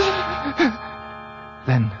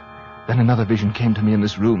 Then another vision came to me in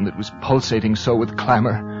this room that was pulsating so with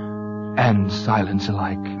clamor and silence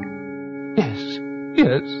alike. Yes,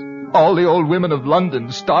 all the old women of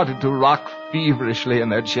London started to rock feverishly in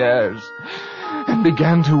their chairs and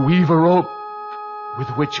began to weave a rope with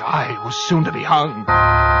which I was soon to be hung.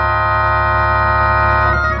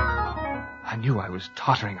 I knew I was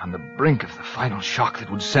tottering on the brink of the final shock that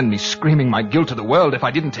would send me screaming my guilt to the world if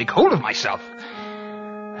I didn't take hold of myself.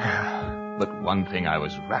 But one thing I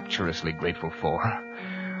was rapturously grateful for.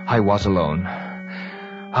 I was alone.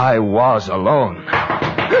 I was alone.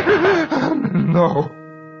 No.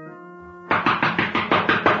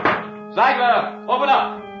 Ziegler, open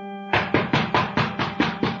up.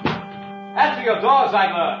 Answer your door,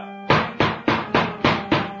 Ziegler.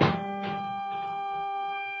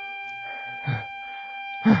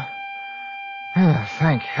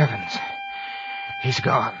 Thank heavens. He's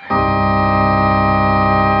gone.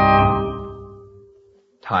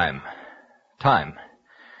 Time.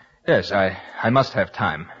 Yes, I must have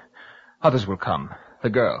time. Others will come. The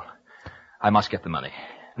girl. I must get the money.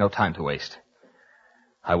 No time to waste.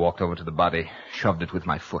 I walked over to the body, shoved it with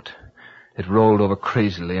my foot. It rolled over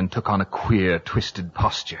crazily and took on a queer, twisted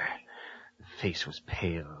posture. The face was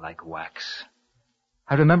pale like wax.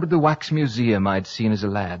 I remembered the wax museum I'd seen as a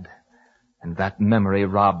lad, and that memory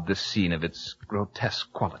robbed the scene of its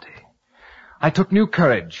grotesque quality. I took new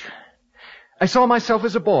courage. I saw myself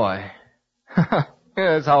as a boy.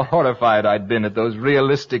 Yes, how horrified I'd been at those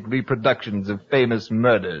realistic reproductions of famous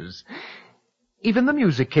murders. Even the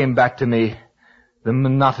music came back to me, the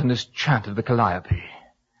monotonous chant of the calliope.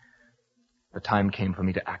 The time came for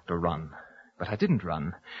me to act or run, but I didn't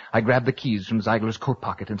run. I grabbed the keys from Ziegler's coat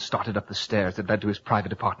pocket and started up the stairs that led to his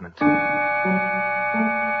private apartment.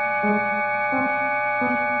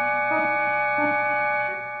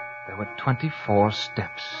 There were 24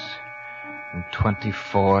 steps and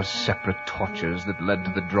 24 separate tortures that led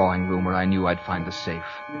to the drawing room where I knew I'd find the safe.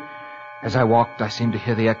 As I walked, I seemed to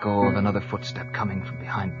hear the echo of another footstep coming from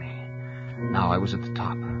behind me. Now I was at the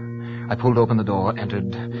top. I pulled open the door,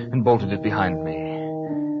 entered, and bolted it behind me.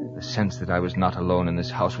 The sense that I was not alone in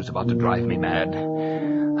this house was about to drive me mad.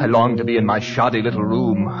 I longed to be in my shoddy little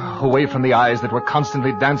room, away from the eyes that were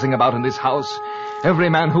constantly dancing about in this house. Every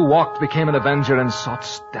man who walked became an avenger and sought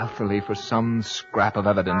stealthily for some scrap of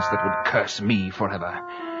evidence that would curse me forever.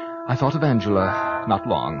 I thought of Angela, not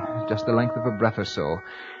long, just the length of a breath or so,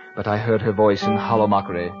 but I heard her voice in hollow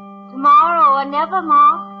mockery. Tomorrow or never,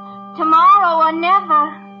 Mark. Tomorrow or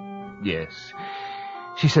never. Yes.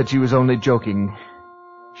 She said she was only joking.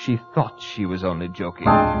 She thought she was only joking.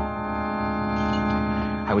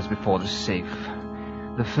 I was before the safe.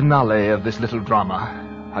 The finale of this little drama.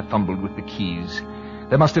 I fumbled with the keys.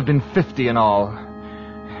 There must have been 50 in all.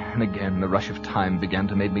 And again, the rush of time began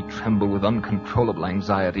to make me tremble with uncontrollable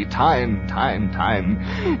anxiety. Time.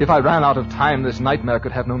 If I ran out of time, this nightmare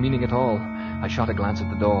could have no meaning at all. I shot a glance at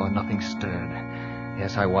the door. Nothing stirred.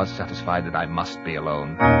 Yes, I was satisfied that I must be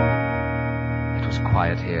alone. It was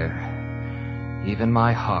quiet here. Even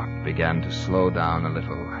my heart began to slow down a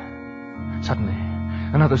little. Suddenly,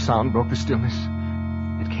 another sound broke the stillness.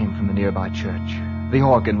 It came from the nearby church. The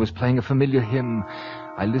organ was playing a familiar hymn.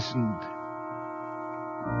 I listened.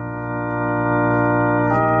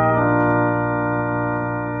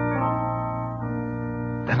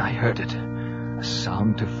 Then I heard it. A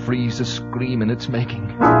sound to freeze a scream in its making.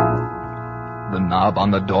 The knob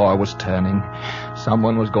on the door was turning.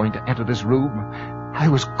 Someone was going to enter this room. I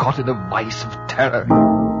was caught in a vice of terror.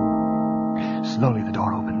 Slowly the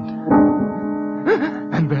door opened.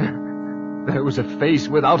 And there was a face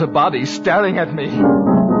without a body staring at me.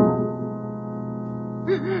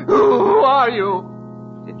 Who are you?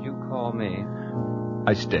 Did you call me?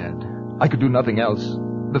 I stared. I could do nothing else.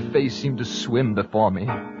 The face seemed to swim before me.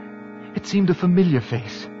 It seemed a familiar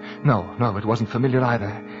face. No, it wasn't familiar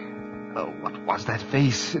either. Oh, what was that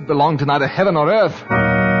face? It belonged to neither heaven nor earth.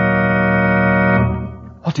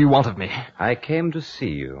 What do you want of me? I came to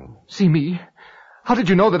see you. See me? How did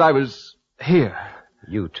you know that I was here?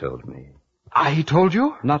 You told me. I told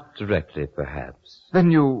you? Not directly, perhaps.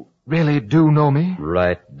 Then you really do know me?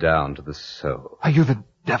 Right down to the soul. Are you the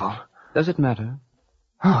devil? Does it matter?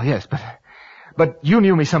 Oh, yes, but you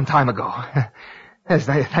knew me some time ago. Yes,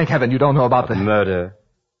 thank heaven you don't know about the... Murder?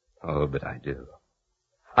 Oh, but I do.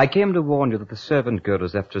 I came to warn you that the servant girl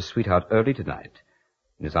has left her sweetheart early tonight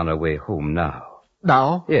and is on her way home now.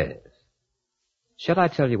 Now? Yes. Shall I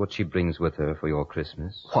tell you what she brings with her for your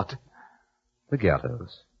Christmas? What? The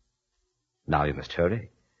gallows. Now you must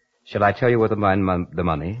hurry. Shall I tell you where to find the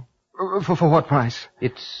money? For what price?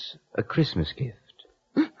 It's a Christmas gift.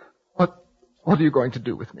 What are you going to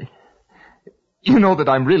do with me? You know that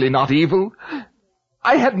I'm really not evil.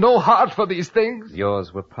 I had no heart for these things.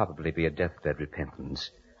 Yours will probably be a deathbed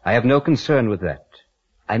repentance. I have no concern with that.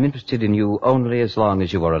 I'm interested in you only as long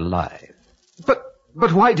as you are alive.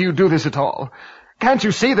 But why do you do this at all? Can't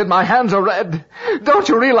you see that my hands are red? Don't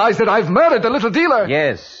you realize that I've murdered the little dealer?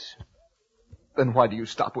 Yes. Then why do you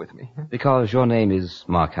stop with me? Because your name is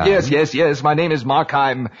Markheim. Yes. My name is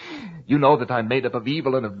Markheim. You know that I'm made up of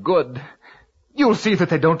evil and of good. You'll see that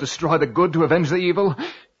they don't destroy the good to avenge the evil.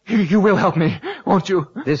 You will help me, won't you?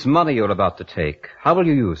 This money you're about to take, how will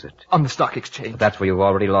you use it? On the stock exchange. But that's where you've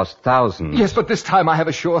already lost thousands. Yes, but this time I have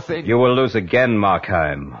a sure thing. You will lose again,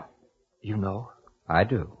 Markheim. You know? I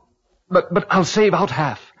do. But I'll save out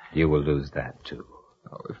half. You will lose that, too.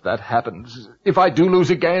 Oh, if that happens, if I do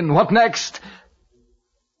lose again, what next?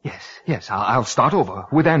 Yes, I'll start over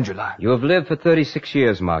with Angela. You have lived for 36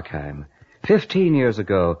 years, Markheim. 15 years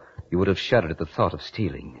ago, you would have shuddered at the thought of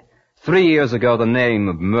stealing. 3 years ago, the name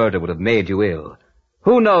of murder would have made you ill.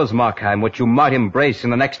 Who knows, Markheim, what you might embrace in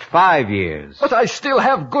the next 5 years? But I still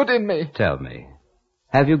have good in me. Tell me,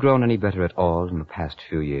 have you grown any better at all in the past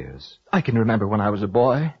few years? I can remember when I was a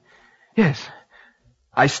boy. Yes.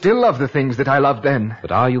 I still love the things that I loved then.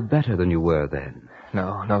 But are you better than you were then?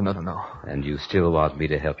 No. And you still want me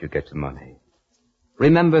to help you get the money?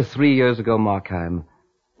 Remember 3 years ago, Markheim,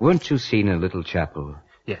 weren't you seen in a little chapel?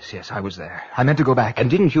 Yes, I was there. I meant to go back. And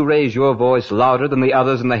didn't you raise your voice louder than the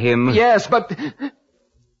others in the hymn? Yes, but... Where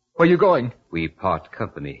are you going? We part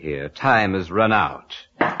company here. Time has run out.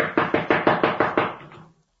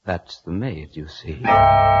 That's the maid, you see.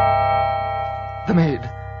 The maid.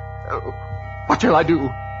 What shall I do?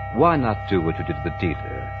 Why not do what you did to the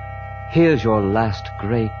dealer? Here's your last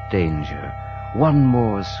great danger. One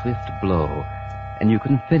more swift blow, and you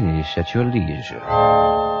can finish at your leisure.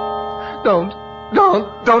 Don't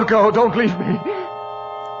go. Don't leave me.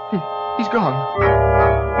 He's gone.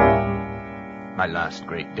 My last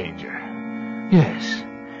great danger. Yes.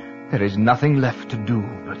 There is nothing left to do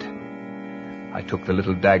but... I took the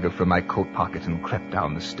little dagger from my coat pocket and crept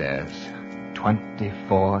down the stairs.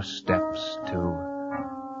 24 steps to...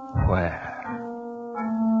 where?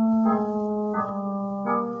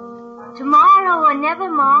 Tomorrow or never,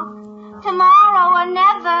 Mark. Tomorrow or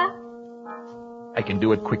never. I can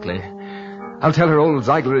do it quickly. I'll tell her old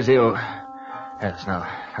Ziegler is ill. Yes, now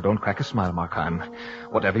don't crack a smile, Markheim.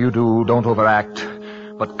 Whatever you do, don't overact.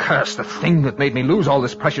 But curse the thing that made me lose all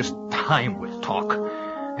this precious time with talk.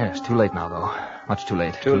 Yes, too late now, though. Much too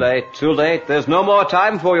late. Too late. There's no more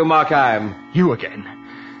time for you, Markheim. You again.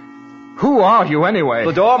 Who are you, anyway?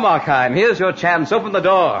 The door, Markheim. Here's your chance. Open the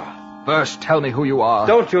door. First, tell me who you are.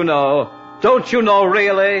 Don't you know? Don't you know,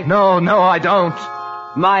 really? No, I don't.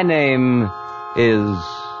 My name is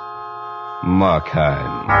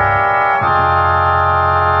Markheim.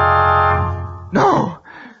 No.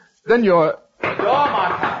 Then you're... The door,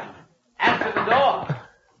 Markheim. Answer the door.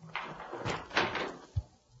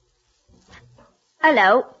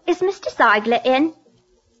 Hello. Is Mr. Ziegler in?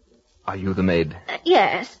 Are you the maid?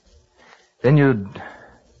 Yes. Then you'd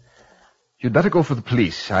better go for the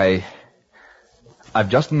police. I've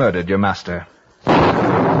just murdered your master.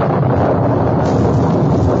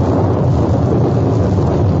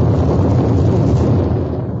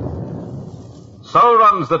 So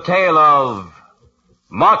runs the tale of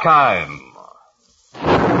Markheim.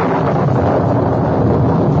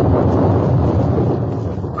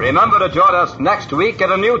 Remember to join us next week at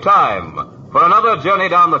a new time for another journey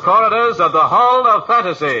down the corridors of the Hall of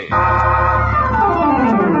Fantasy.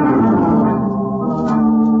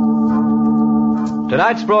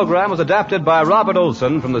 Tonight's program was adapted by Robert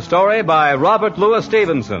Olson from the story by Robert Louis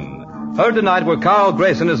Stevenson. Heard tonight were Carl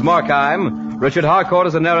Grayson as Markheim, Richard Harcourt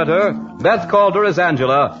is the narrator, Beth Caulder is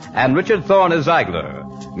Angela, and Richard Thorne is Ziegler.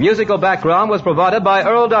 Musical background was provided by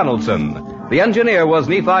Earl Donaldson. The engineer was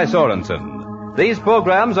Nephi Sorensen. These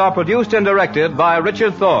programs are produced and directed by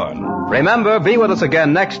Richard Thorne. Remember, be with us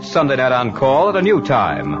again next Sunday night on Call at a new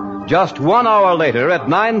time, just 1 hour later at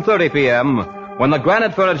 9:30 p.m., when the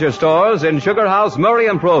Granite Furniture Stores in Sugar House, Murray,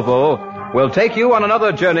 and Provo will take you on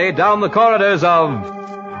another journey down the corridors of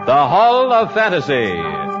the Hall of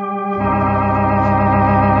Fantasy.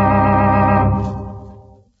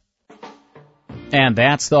 And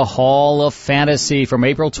that's the Hall of Fantasy from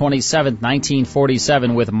April 27,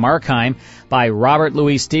 1947, with Markheim by Robert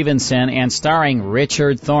Louis Stevenson and starring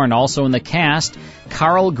Richard Thorne. Also in the cast,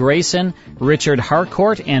 Carl Grayson, Richard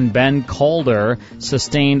Harcourt, and Ben Caulder,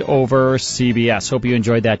 sustained over CBS. Hope you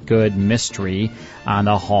enjoyed that good mystery on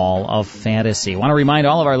the Hall of Fantasy. I want to remind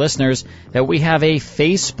all of our listeners that we have a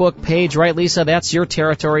Facebook page, right, Lisa? That's your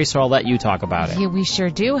territory, so I'll let you talk about it. Yeah, we sure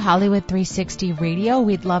do. Hollywood 360 Radio.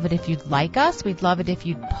 We'd love it if you'd like us. We'd love it if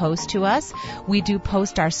you'd post to us. We do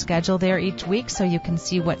post our schedule there each week so you can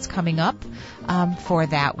see what's coming up for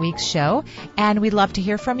that week's show. And we'd love to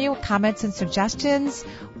hear from you. Comments and suggestions,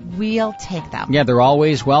 we'll take them. Yeah, they're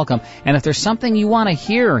always welcome. And if there's something you want to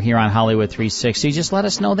hear here on Hollywood 360, just let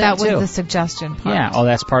us know that too. That was the suggestion part. Yeah, oh,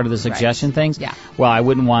 that's part of the suggestion things? Yeah. Well, I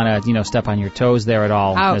wouldn't want to, step on your toes there at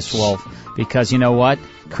all, Miss Wolf, because you know what?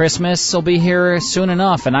 Christmas will be here soon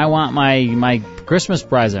enough, and I want my Christmas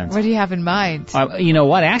present. What do you have in mind? You know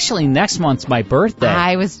what? Actually, next month's my birthday.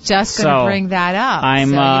 I was just going to bring that up. So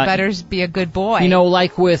you better be a good boy.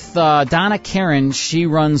 Like with Donna Karen, she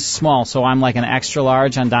runs small, so I'm like an extra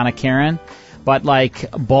large on Donna Karen. But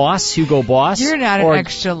like Hugo Boss. You're not an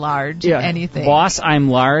extra large in anything. Boss, I'm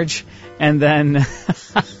large. And then,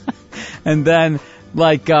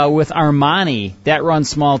 with Armani, that runs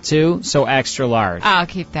small too, so extra large. I'll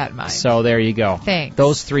keep that in mind. So there you go. Thanks.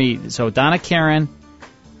 Those three. So Donna Karen,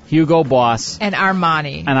 Hugo Boss, and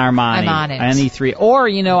Armani. I'm on it. Any three. Or,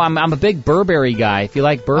 I'm a big Burberry guy. If you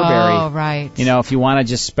like Burberry. Oh, right. If you want to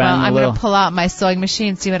just spend a little. I'm going to pull out my sewing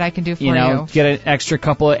machine, see what I can do for you. Get an extra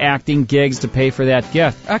couple of acting gigs to pay for that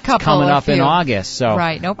gift. A couple. It's coming up in August. So.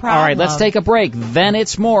 Right, no problem. All right, let's take a break. Then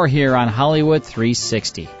it's more here on Hollywood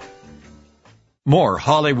 360. More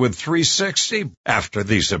Hollywood 360 after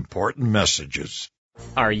these important messages.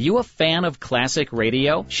 Are you a fan of classic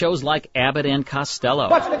radio? Shows like Abbott and Costello.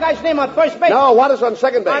 What's the guy's name on first base? No, what is on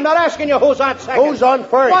second base? I'm not asking you who's on second. Who's on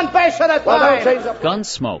first? One base at a time. Well, don't change the...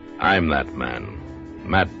 Gunsmoke. I'm that man.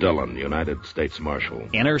 Matt Dillon, United States Marshal.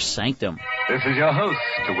 Inner Sanctum. This is your host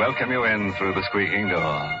to welcome you in through the squeaking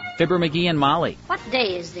door. Fibber McGee and Molly. What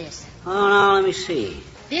day is this? Oh, now, let me see.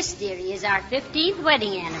 This, dearie, is our 15th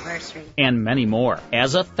wedding anniversary. And many more.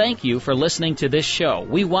 As a thank you for listening to this show,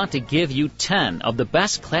 we want to give you 10 of the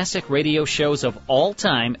best classic radio shows of all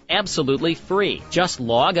time absolutely free. Just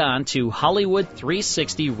log on to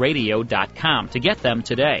Hollywood360radio.com to get them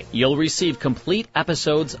today. You'll receive complete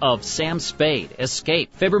episodes of Sam Spade,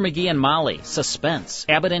 Escape, Fibber McGee and Molly, Suspense,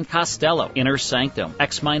 Abbott and Costello, Inner Sanctum,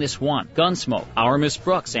 X-1, Gunsmoke, Our Miss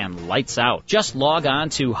Brooks, and Lights Out. Just log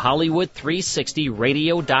on to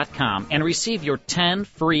Hollywood360radio.com and receive your 10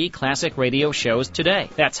 free classic radio shows today.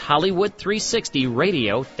 That's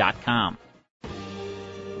Hollywood360radio.com.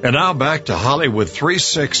 And now back to Hollywood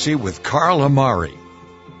 360 with Carl Amari.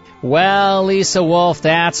 Well, Lisa Wolf,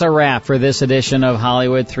 that's a wrap for this edition of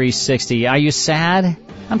Hollywood 360. Are you sad?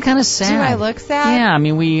 I'm kind of sad. Do I look sad? Yeah, I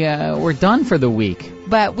mean, we're done for the week.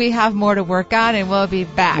 But we have more to work on, and we'll be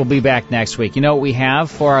back. We'll be back next week. You know what we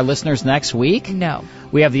have for our listeners next week? No.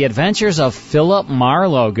 We have The Adventures of Philip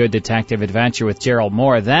Marlowe, good detective adventure with Gerald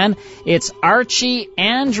Moore. Then it's Archie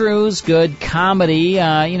Andrews, good comedy,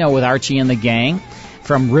 with Archie and the gang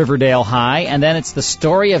from Riverdale High. And then it's The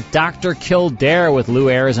Story of Dr. Kildare with Lou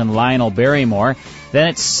Ayres and Lionel Barrymore. Then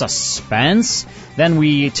it's Suspense. Then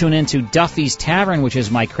we tune into Duffy's Tavern, which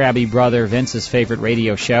is my crabby brother Vince's favorite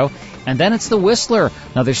radio show. And then it's The Whistler,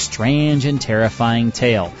 another strange and terrifying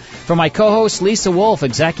tale. For my co-host Lisa Wolf,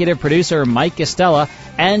 executive producer Mike Estella,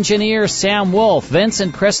 engineer Sam Wolf, Vince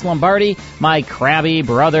and Chris Lombardi, my crabby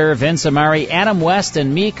brother Vince Amari, Adam West,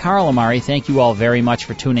 and me, Carl Amari, thank you all very much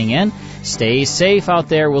for tuning in. Stay safe out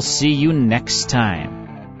there. We'll see you next time.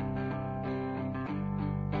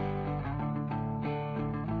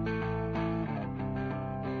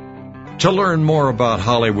 To learn more about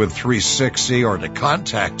Hollywood 360 or to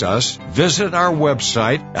contact us, visit our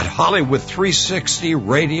website at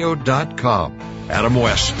Hollywood360radio.com. Adam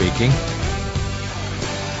West speaking.